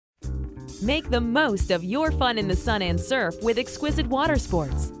Make the most of your fun in the sun and surf with Exquisite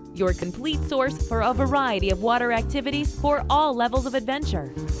Watersports, your complete source for a variety of water activities for all levels of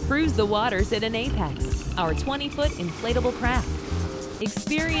adventure. Cruise the waters at an Apex, our 20-foot inflatable craft.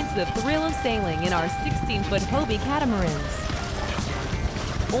 Experience the thrill of sailing in our 16-foot Hobie catamarans.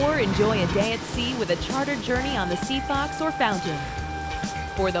 Or enjoy a day at sea with a chartered journey on the Sea Fox or Fountain.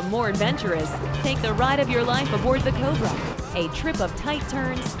 For the more adventurous, take the ride of your life aboard the Cobra, a trip of tight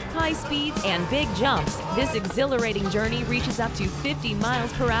turns, high speeds, and big jumps. This exhilarating journey reaches up to 50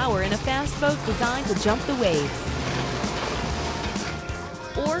 miles per hour in a fast boat designed to jump the waves.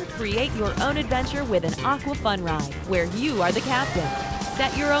 Or create your own adventure with an Aqua Fun Ride, where you are the captain.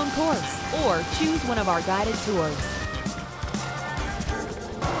 Set your own course, or choose one of our guided tours.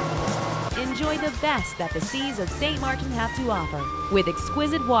 Enjoy the best that the seas of St. Maarten have to offer with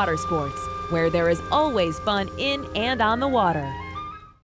Exquisite Watersports, where there is always fun in and on the water.